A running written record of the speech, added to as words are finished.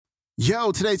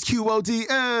Yo, today's QOD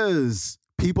is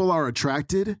people are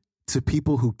attracted to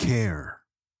people who care.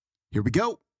 Here we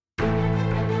go.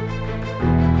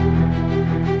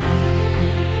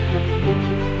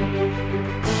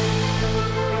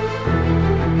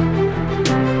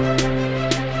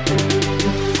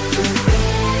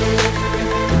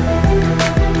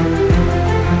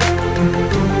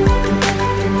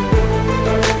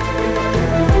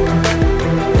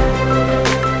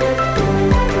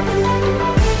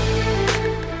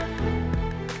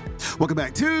 Welcome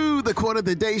back to the Quote of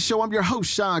the Day Show. I'm your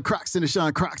host, Sean Croxton of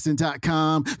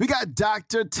SeanCroxton.com. We got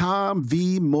Dr. Tom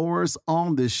V. Morris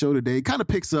on this show today. Kind of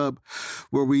picks up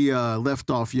where we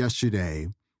left off yesterday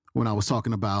when I was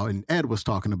talking about, and Ed was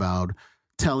talking about,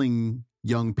 telling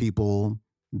young people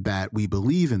that we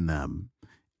believe in them.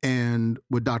 And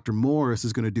what Dr. Morris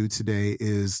is going to do today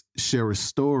is share a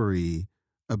story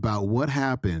about what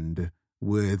happened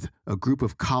with a group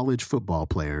of college football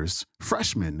players,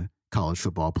 freshmen college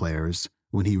football players,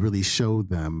 when he really showed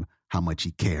them how much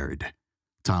he cared.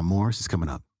 Tom Morris is coming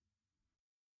up.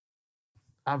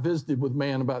 I visited with a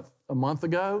man about a month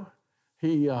ago.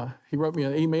 He wrote me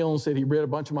an email and said he read a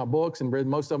bunch of my books and read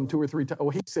most of them 2 or 3 times.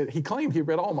 Well, he claimed he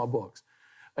read all my books.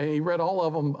 And he read all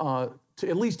of them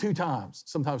at least 2 times,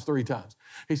 sometimes 3 times.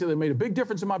 He said, they made a big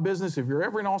difference in my business. If you're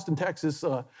ever in Austin, Texas,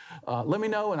 let me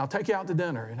know and I'll take you out to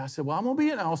dinner. And I said, well, I'm going to be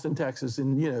in Austin, Texas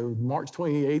in, March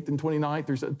 28th and 29th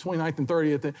or 29th and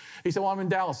 30th. He said, well, I'm in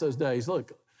Dallas those days.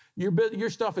 Look, your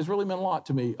stuff has really meant a lot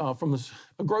to me. From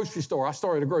a grocery store, I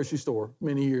started a grocery store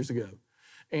many years ago.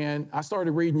 And I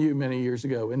started reading you many years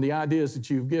ago. And the ideas that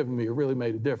you've given me have really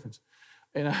made a difference.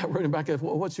 And I wrote him back,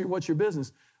 well, what's your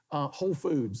business? Whole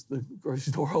Foods, the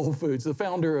grocery store Whole Foods. The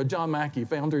founder, John Mackey,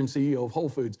 founder and CEO of Whole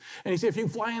Foods. And he said, if you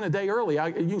can fly in a day early,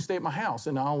 you can stay at my house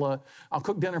and I'll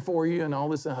cook dinner for you and all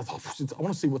this. And I thought, I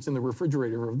want to see what's in the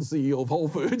refrigerator of the CEO of Whole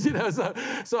Foods.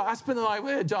 So I spent the night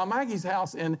at John Mackey's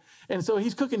house and so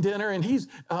he's cooking dinner and he's,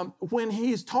 when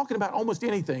he's talking about almost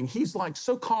anything, he's like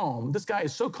so calm. This guy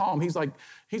is so calm. He's like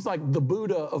the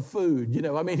Buddha of food.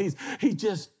 He's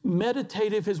just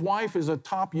meditative. His wife is a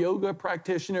top yoga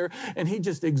practitioner and he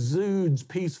just exudes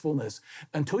peacefulness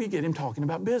until you get him talking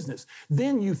about business.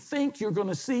 Then you think you're going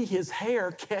to see his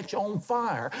hair catch on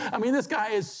fire. This guy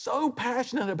is so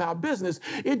passionate about business,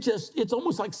 it's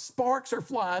almost like sparks are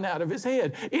flying out of his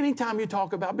head. Anytime you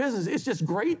talk about business, it's just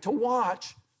great to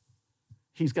watch.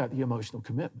 He's got the emotional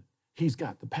commitment. He's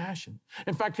got the passion.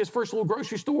 In fact, his first little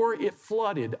grocery store, it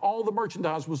flooded. All the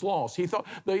merchandise was lost. He thought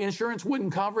the insurance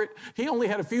wouldn't cover it. He only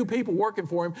had a few people working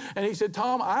for him. And he said,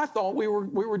 Tom, I thought we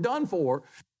were done for,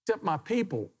 except my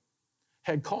people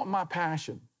had caught my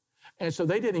passion. And so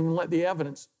they didn't even let the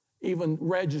evidence even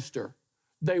register.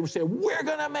 They said, we're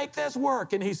going to make this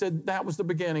work. And he said, that was the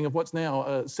beginning of what's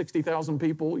now 60,000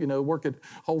 people, work at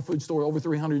Whole Foods store, over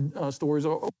 300 stores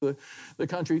over the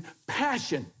country.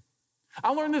 Passion.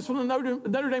 I learned this from the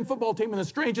Notre Dame football team in the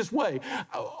strangest way.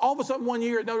 All of a sudden, one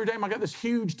year at Notre Dame, I got this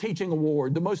huge teaching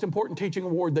award, the most important teaching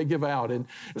award they give out. And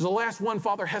it was the last one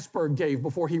Father Hesburgh gave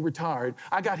before he retired.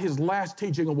 I got his last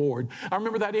teaching award. I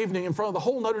remember that evening in front of the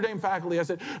whole Notre Dame faculty, I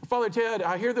said, Father Ted,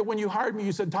 I hear that when you hired me,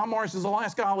 you said Tom Morris is the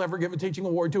last guy I'll ever give a teaching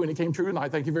award to, and it came true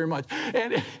tonight. Thank you very much.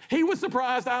 And he was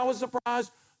surprised. I was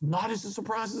surprised. Not as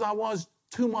surprised as I was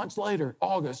 2 months later,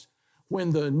 August,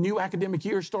 when the new academic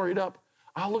year started up.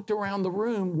 I looked around the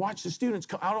room, watched the students.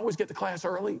 I'd always get to class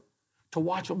early to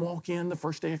watch them walk in the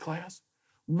first day of class.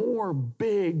 More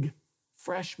big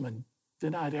freshmen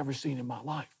than I'd ever seen in my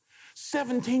life.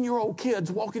 17-year-old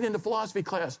kids walking into philosophy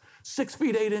class, 6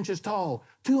 feet 8 inches tall,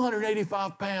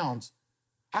 285 pounds.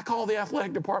 I called the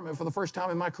athletic department for the first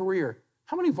time in my career.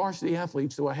 How many varsity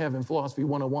athletes do I have in Philosophy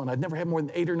 101? I'd never had more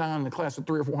than 8 or 9 in a class of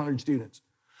 300 or 400 students.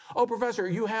 Oh, professor,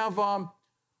 you have...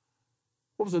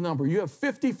 what was the number? You have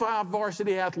 55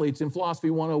 varsity athletes in Philosophy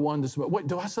 101. Wait,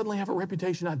 do I suddenly have a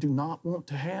reputation I do not want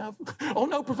to have? Oh,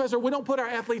 no, professor, we don't put our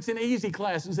athletes in easy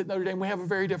classes at Notre Dame. We have a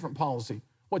very different policy.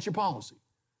 What's your policy?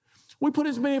 We put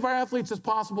as many of our athletes as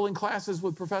possible in classes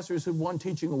with professors who've won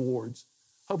teaching awards,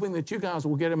 hoping that you guys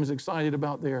will get them as excited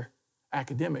about their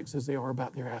academics as they are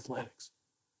about their athletics.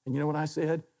 And you know what I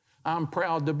said? I'm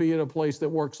proud to be at a place that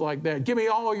works like that. Give me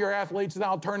all your athletes and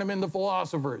I'll turn them into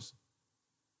philosophers.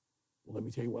 Well, let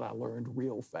me tell you what I learned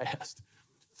real fast.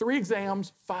 3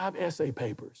 exams, 5 essay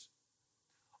papers.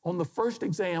 On the first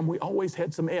exam, we always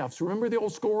had some Fs. Remember the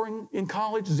old scoring in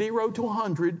college? 0 to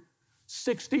 100,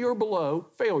 60 or below,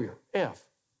 failure, F.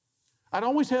 I'd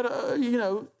always had,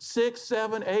 6,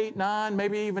 7, 8, 9,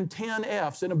 maybe even 10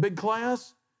 Fs in a big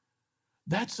class.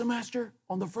 That semester,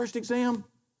 on the first exam,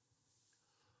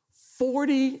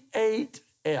 48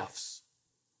 Fs.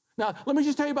 Now, let me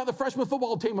just tell you about the freshman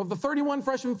football team. Of the 31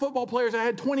 freshman football players, I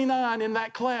had 29 in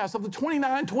that class. Of the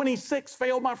 29, 26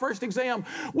 failed my first exam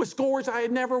with scores I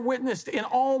had never witnessed in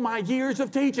all my years of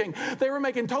teaching. They were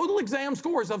making total exam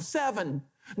scores of 7,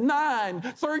 9,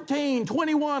 13,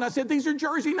 21. I said, these are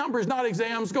jersey numbers, not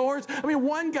exam scores. I mean,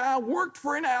 one guy worked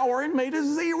for an hour and made a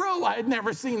 0. I had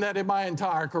never seen that in my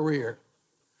entire career.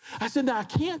 I said, now I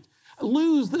can't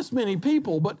lose this many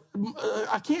people, but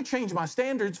I can't change my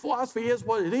standards. Philosophy is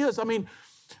what it is. I mean,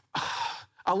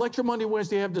 I lecture Monday,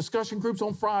 Wednesday, I have discussion groups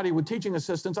on Friday with teaching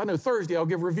assistants. I know Thursday I'll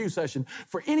give a review session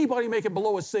for anybody making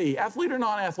below a C, athlete or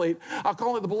non-athlete. I'll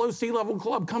call it the Below Sea Level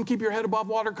Club. Come keep your head above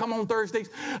water. Come on Thursdays.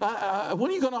 When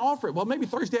are you going to offer it? Well, maybe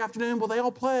Thursday afternoon. Well, they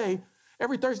all play.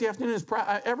 Every Thursday afternoon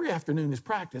every afternoon is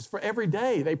practice. For every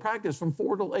day, they practice from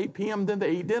 4 till 8 p.m., then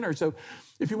they eat dinner. So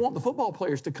if you want the football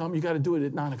players to come, you got to do it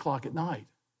at 9 o'clock at night.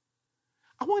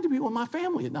 I wanted to be with my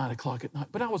family at 9 o'clock at night,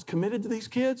 but I was committed to these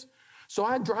kids. So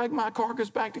I dragged my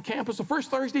carcass back to campus. The first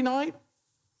Thursday night,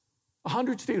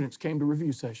 100 students came to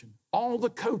review session. All the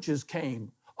coaches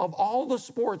came. Of all the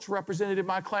sports represented in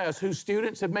my class whose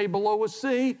students had made below a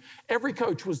C, every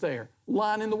coach was there,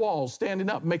 lining the walls,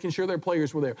 standing up, making sure their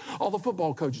players were there. All the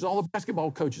football coaches, all the basketball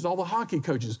coaches, all the hockey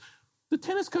coaches. The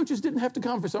tennis coaches didn't have to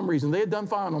come for some reason. They had done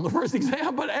fine on the first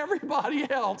exam, but everybody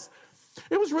else,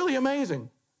 it was really amazing.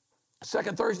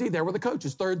 Second Thursday, there were the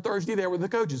coaches. Third Thursday, there were the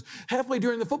coaches. Halfway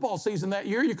during the football season that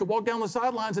year, you could walk down the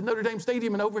sidelines at Notre Dame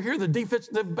Stadium and overhear the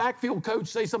defensive backfield coach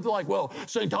say something like, well,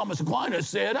 St. Thomas Aquinas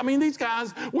said. I mean, these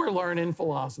guys were learning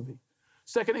philosophy.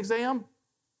 Second exam,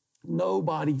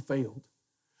 nobody failed.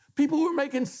 People who were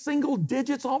making single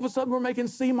digits all of a sudden were making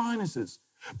C minuses.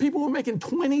 People who were making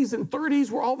 20s and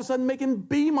 30s were all of a sudden making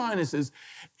B minuses.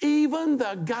 Even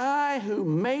the guy who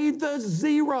made the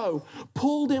 0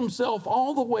 pulled himself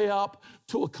all the way up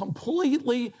to a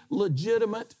completely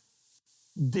legitimate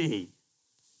D.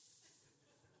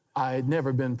 I had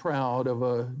never been proud of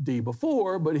a D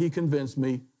before, but he convinced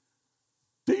me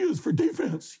D is for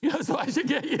defense, so I should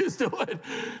get used to it.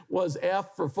 Was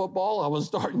F for football? I was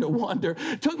starting to wonder.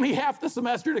 It took me half the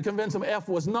semester to convince him F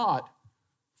was not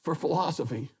for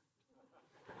philosophy.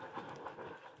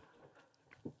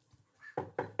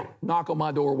 Knock on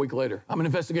my door a week later. I'm an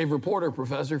investigative reporter,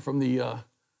 professor from the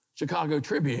Chicago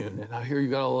Tribune, and I hear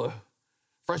you got all the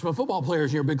freshman football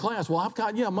players in your big class. Well, I've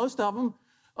got, most of them,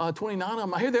 29 of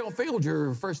them. I hear they all failed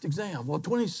your first exam. Well,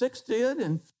 26 did,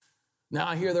 and now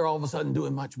I hear they're all of a sudden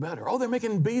doing much better. Oh, they're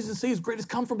making B's and C's, greatest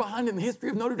come from behind in the history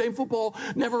of Notre Dame football,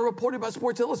 never reported by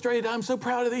Sports Illustrated. I'm so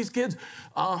proud of these kids.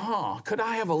 Could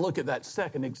I have a look at that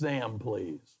second exam,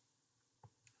 please?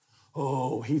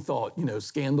 Oh, he thought,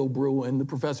 scandal brewing. The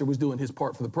professor was doing his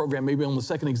part for the program. Maybe on the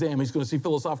second exam, he's going to see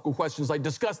philosophical questions like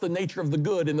discuss the nature of the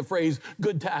good in the phrase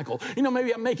good tackle.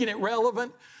 Maybe I'm making it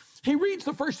relevant. He reads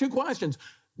the first 2 questions.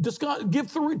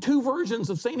 Give 2 versions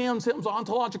of St. Anselm's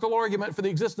ontological argument for the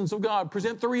existence of God.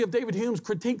 Present 3 of David Hume's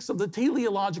critiques of the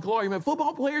teleological argument.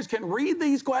 Football players can read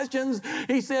these questions.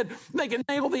 He said they can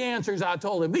nail the answers, I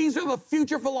told him. These are the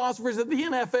future philosophers of the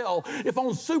NFL. If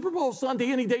on Super Bowl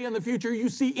Sunday any day in the future you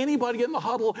see anybody in the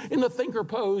huddle in the thinker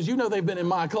pose, they've been in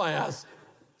my class.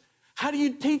 How do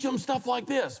you teach them stuff like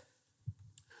this?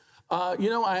 I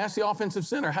asked the offensive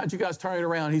center, how'd you guys turn it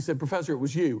around? He said, Professor, it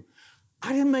was you.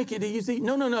 I didn't make it easy.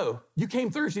 No. You came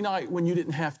Thursday night when you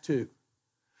didn't have to.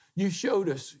 You showed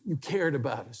us you cared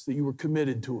about us, that you were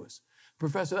committed to us.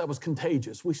 Professor, that was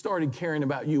contagious. We started caring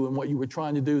about you and what you were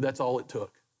trying to do. That's all it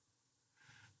took.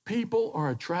 People are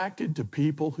attracted to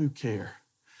people who care.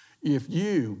 If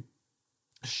you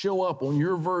show up on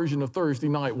your version of Thursday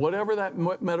night, whatever that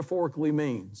metaphorically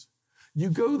means,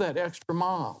 you go that extra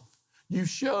mile. You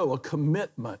show a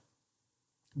commitment.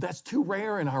 That's too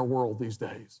rare in our world these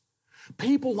days.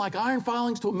 People like iron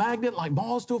filings to a magnet, like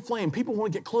balls to a flame. People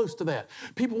want to get close to that.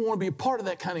 People want to be a part of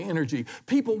that kind of energy.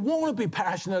 People want to be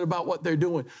passionate about what they're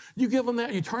doing. You give them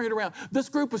that, you turn it around. This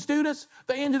group of students,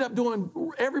 they ended up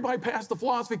everybody passed the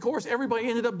philosophy course. Everybody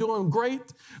ended up doing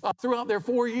great throughout their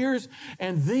 4 years.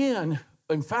 And then,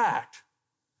 in fact,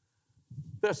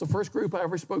 that's the first group I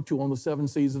ever spoke to on the 7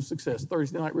 C's of Success,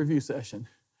 Thursday night review session.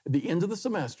 At the end of the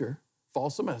semester,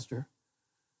 fall semester,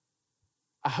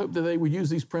 I hope that they would use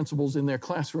these principles in their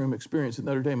classroom experience at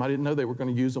Notre Dame. I didn't know they were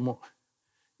going to use them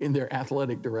in their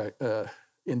athletic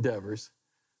endeavors.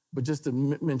 But just to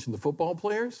mention the football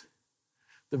players,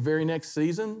 the very next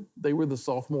season, they were the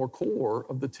sophomore core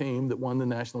of the team that won the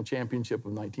national championship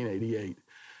of 1988.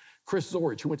 Chris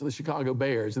Zorich, who went to the Chicago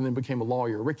Bears and then became a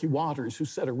lawyer. Ricky Watters, who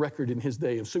set a record in his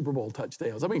day of Super Bowl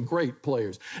touchdowns. Great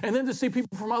players. And then to see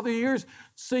people from other years,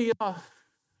 see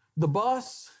the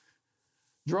bus,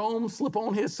 Jerome slip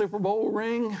on his Super Bowl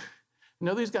ring,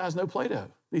 These guys know Plato.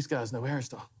 These guys know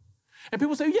Aristotle. And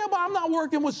people say, yeah, but I'm not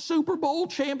working with Super Bowl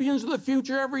champions of the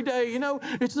future every day.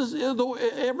 It's just,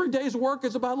 every day's work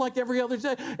is about like every other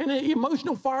day. And the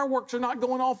emotional fireworks are not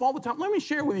going off all the time. Let me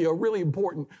share with you a really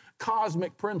important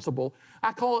cosmic principle.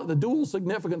 I call it the dual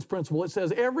significance principle. It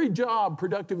says every job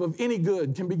productive of any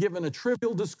good can be given a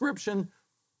trivial description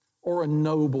or a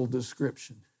noble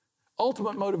description.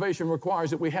 Ultimate motivation requires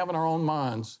that we have in our own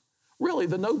minds really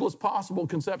the noblest possible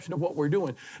conception of what we're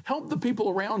doing. Help the people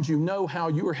around you know how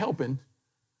you are helping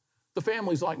the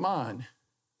families like mine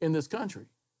in this country.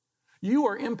 You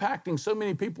are impacting so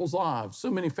many people's lives, so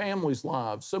many families'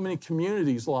 lives, so many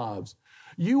communities' lives.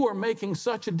 You are making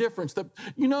such a difference that,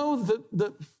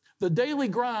 the daily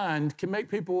grind can make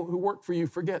people who work for you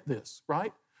forget this,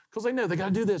 right? Because they know they got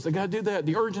to do this, they got to do that.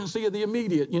 The urgency of the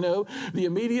immediate, the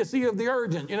immediacy of the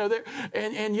urgent,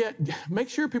 and yet make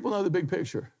sure people know the big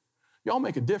picture. Y'all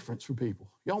make a difference for people.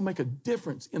 Y'all make a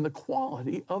difference in the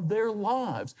quality of their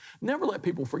lives. Never let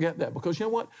people forget that, because you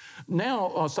know what?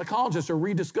 Now psychologists are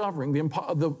rediscovering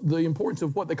the importance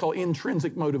of what they call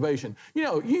intrinsic motivation.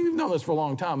 You've known this for a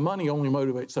long time. Money only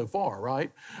motivates so far,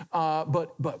 right?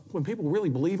 But when people really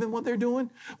believe in what they're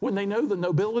doing, when they know the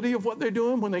nobility of what they're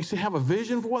doing, when they have a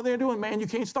vision for what they're doing, man, you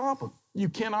can't stop them. You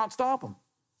cannot stop them.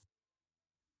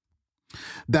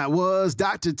 That was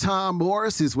Dr. Tom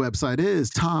Morris. His website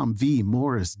is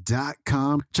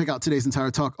tomvmorris.com. Check out today's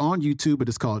entire talk on YouTube. It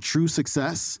is called True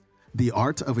Success, The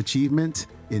Art of Achievement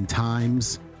in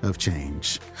Times of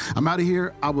Change. I'm out of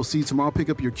here. I will see you tomorrow. Pick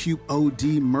up your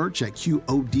QOD merch at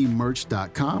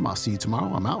QODmerch.com. I'll see you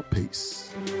tomorrow. I'm out.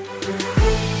 Peace.